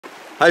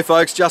Hey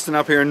folks, Justin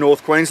up here in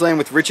North Queensland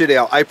with Richard,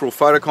 our April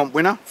photo comp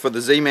winner for the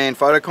ZMan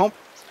photo comp.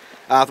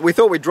 We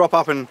thought we'd drop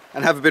up and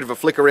have a bit of a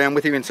flick around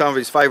with him in some of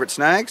his favourite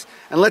snags,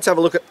 and let's have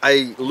a look at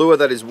a lure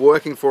that is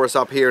working for us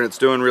up here and it's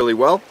doing really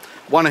well.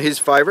 One of his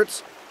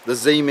favourites, the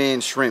ZMan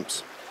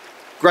ShrimpZ.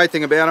 Great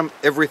thing about them,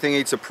 everything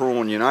eats a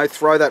prawn, you know.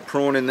 Throw that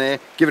prawn in there,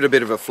 give it a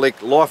bit of a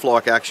flick,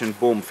 lifelike action,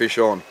 boom, fish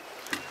on.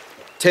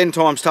 10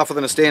 times tougher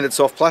than a standard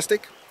soft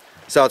plastic.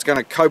 So it's going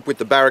to cope with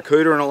the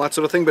barracuda and all that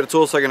sort of thing, but it's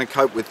also going to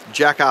cope with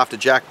jack after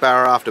jack,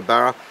 barra after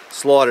barra,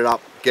 slide it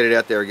up, get it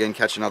out there again,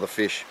 catch another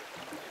fish.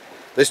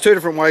 There's two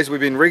different ways we've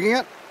been rigging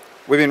it.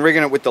 We've been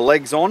rigging it with the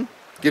legs on,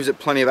 gives it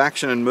plenty of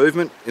action and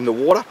movement in the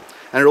water,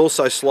 and it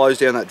also slows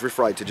down that drift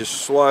rate to just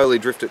slowly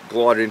drift it,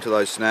 glide it into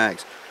those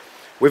snags.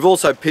 We've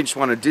also pinched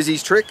one of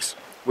Dizzy's tricks,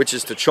 which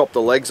is to chop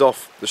the legs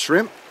off the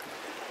shrimp.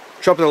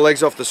 Chopping the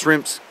legs off the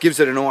shrimps gives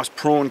it a nice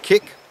prawn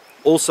kick.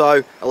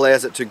 Also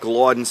allows it to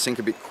glide and sink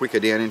a bit quicker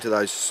down into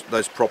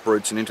those prop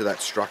roots and into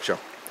that structure.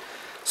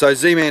 So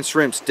ZMan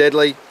ShrimpZ,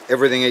 deadly,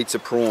 everything eats a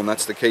prawn,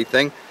 that's the key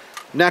thing.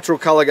 Natural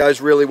colour goes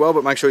really well,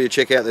 but make sure you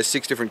check out, there's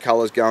 6 different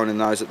colours going in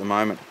those at the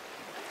moment.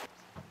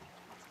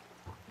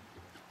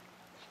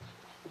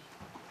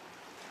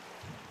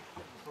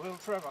 Little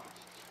Trevor.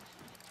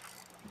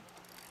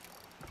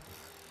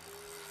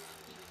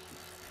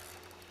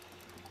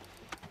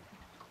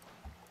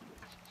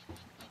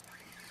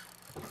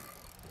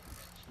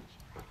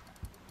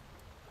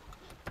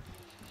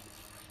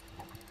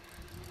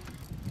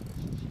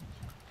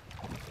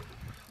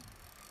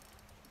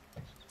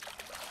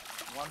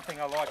 One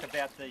thing I like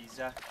about these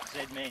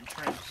ZMan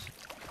ShrimpZ,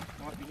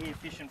 might be here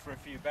fishing for a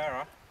few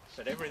barra,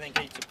 but everything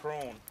eats a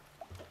prawn.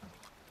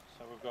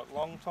 So we've got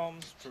long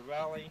toms,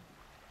 trevally,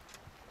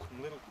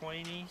 some little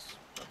queenies,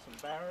 got some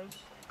barras.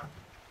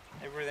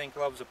 Everything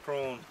loves a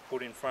prawn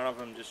put in front of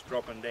them, just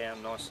dropping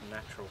down nice and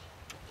natural.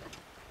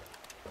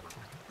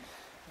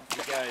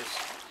 Off he goes.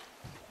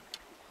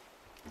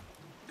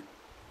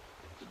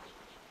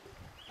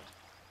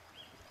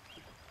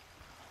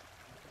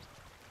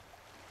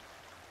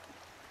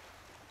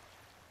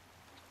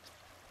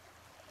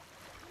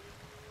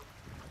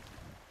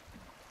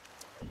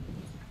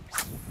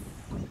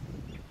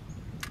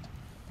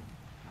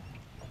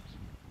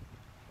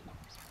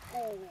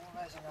 Oh,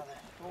 there's another.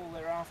 Oh,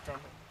 they're after him.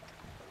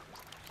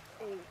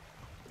 Oh,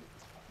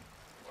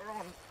 we're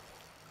on.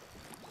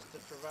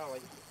 Just the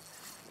trevally,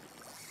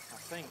 I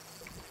think.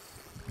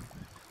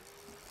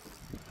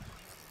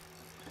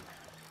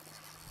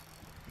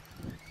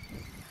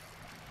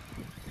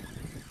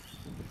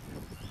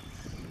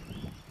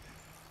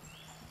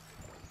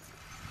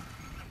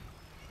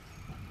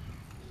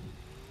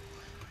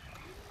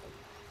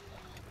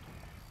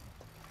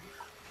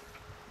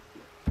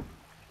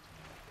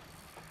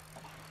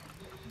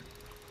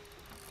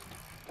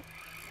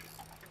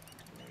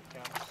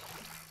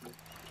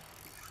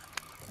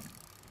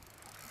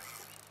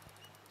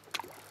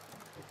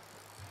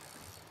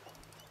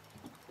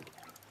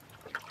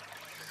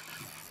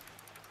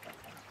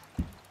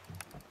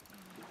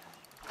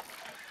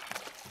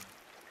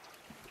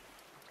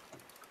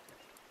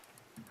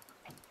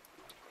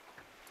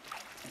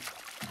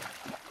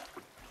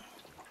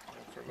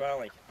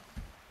 Valley.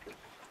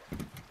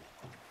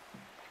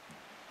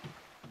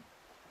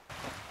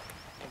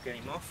 I'll get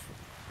him off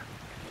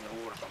in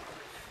the water.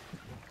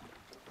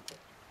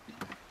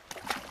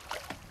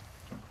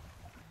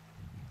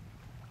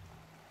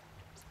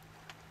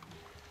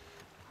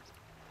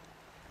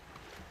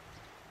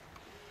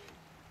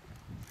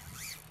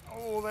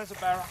 Oh, there's a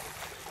barra.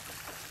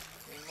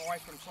 Getting away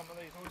from some of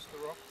these oyster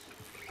rocks.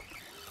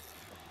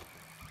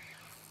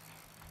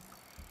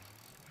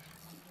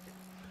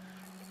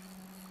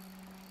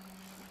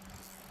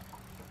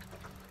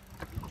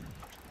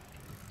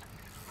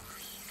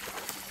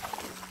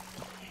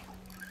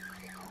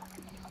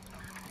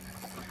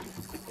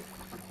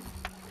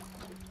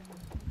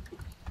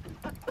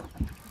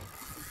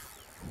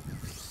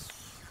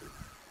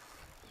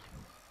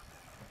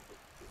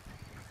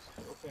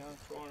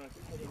 Trying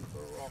to hit him for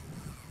a rock.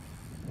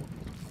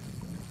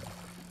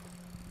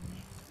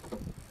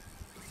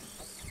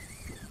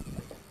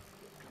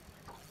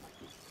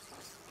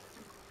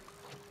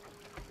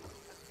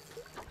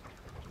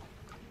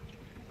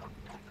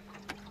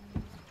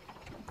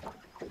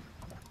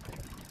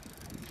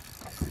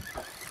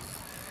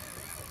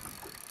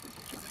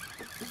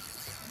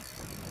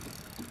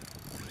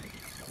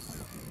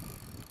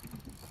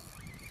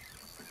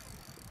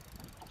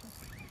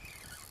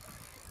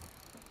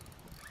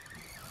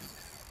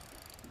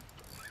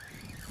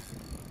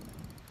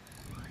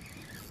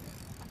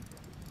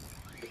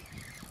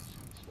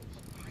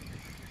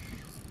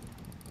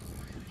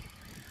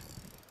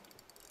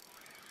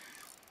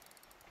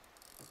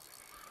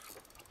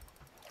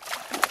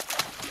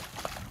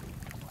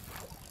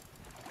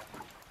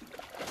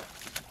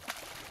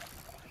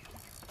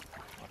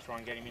 Try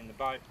and get him in the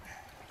boat.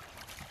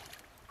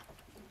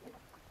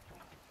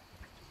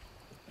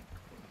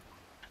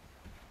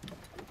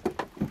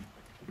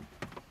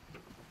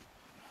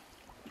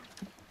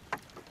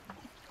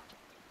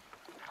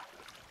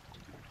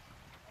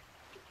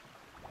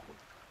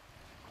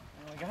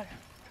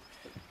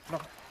 go.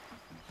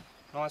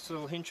 Nice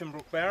little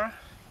Hinchinbrook Barra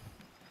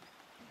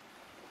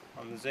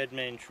on the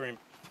ZMan shrimp.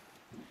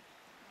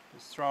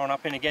 Just throwing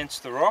up in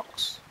against the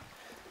rocks.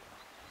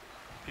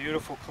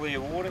 Beautiful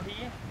clear water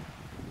here.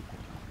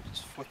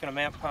 Just flicking them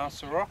out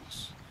past the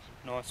rocks.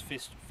 Nice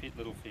fit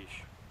little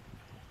fish.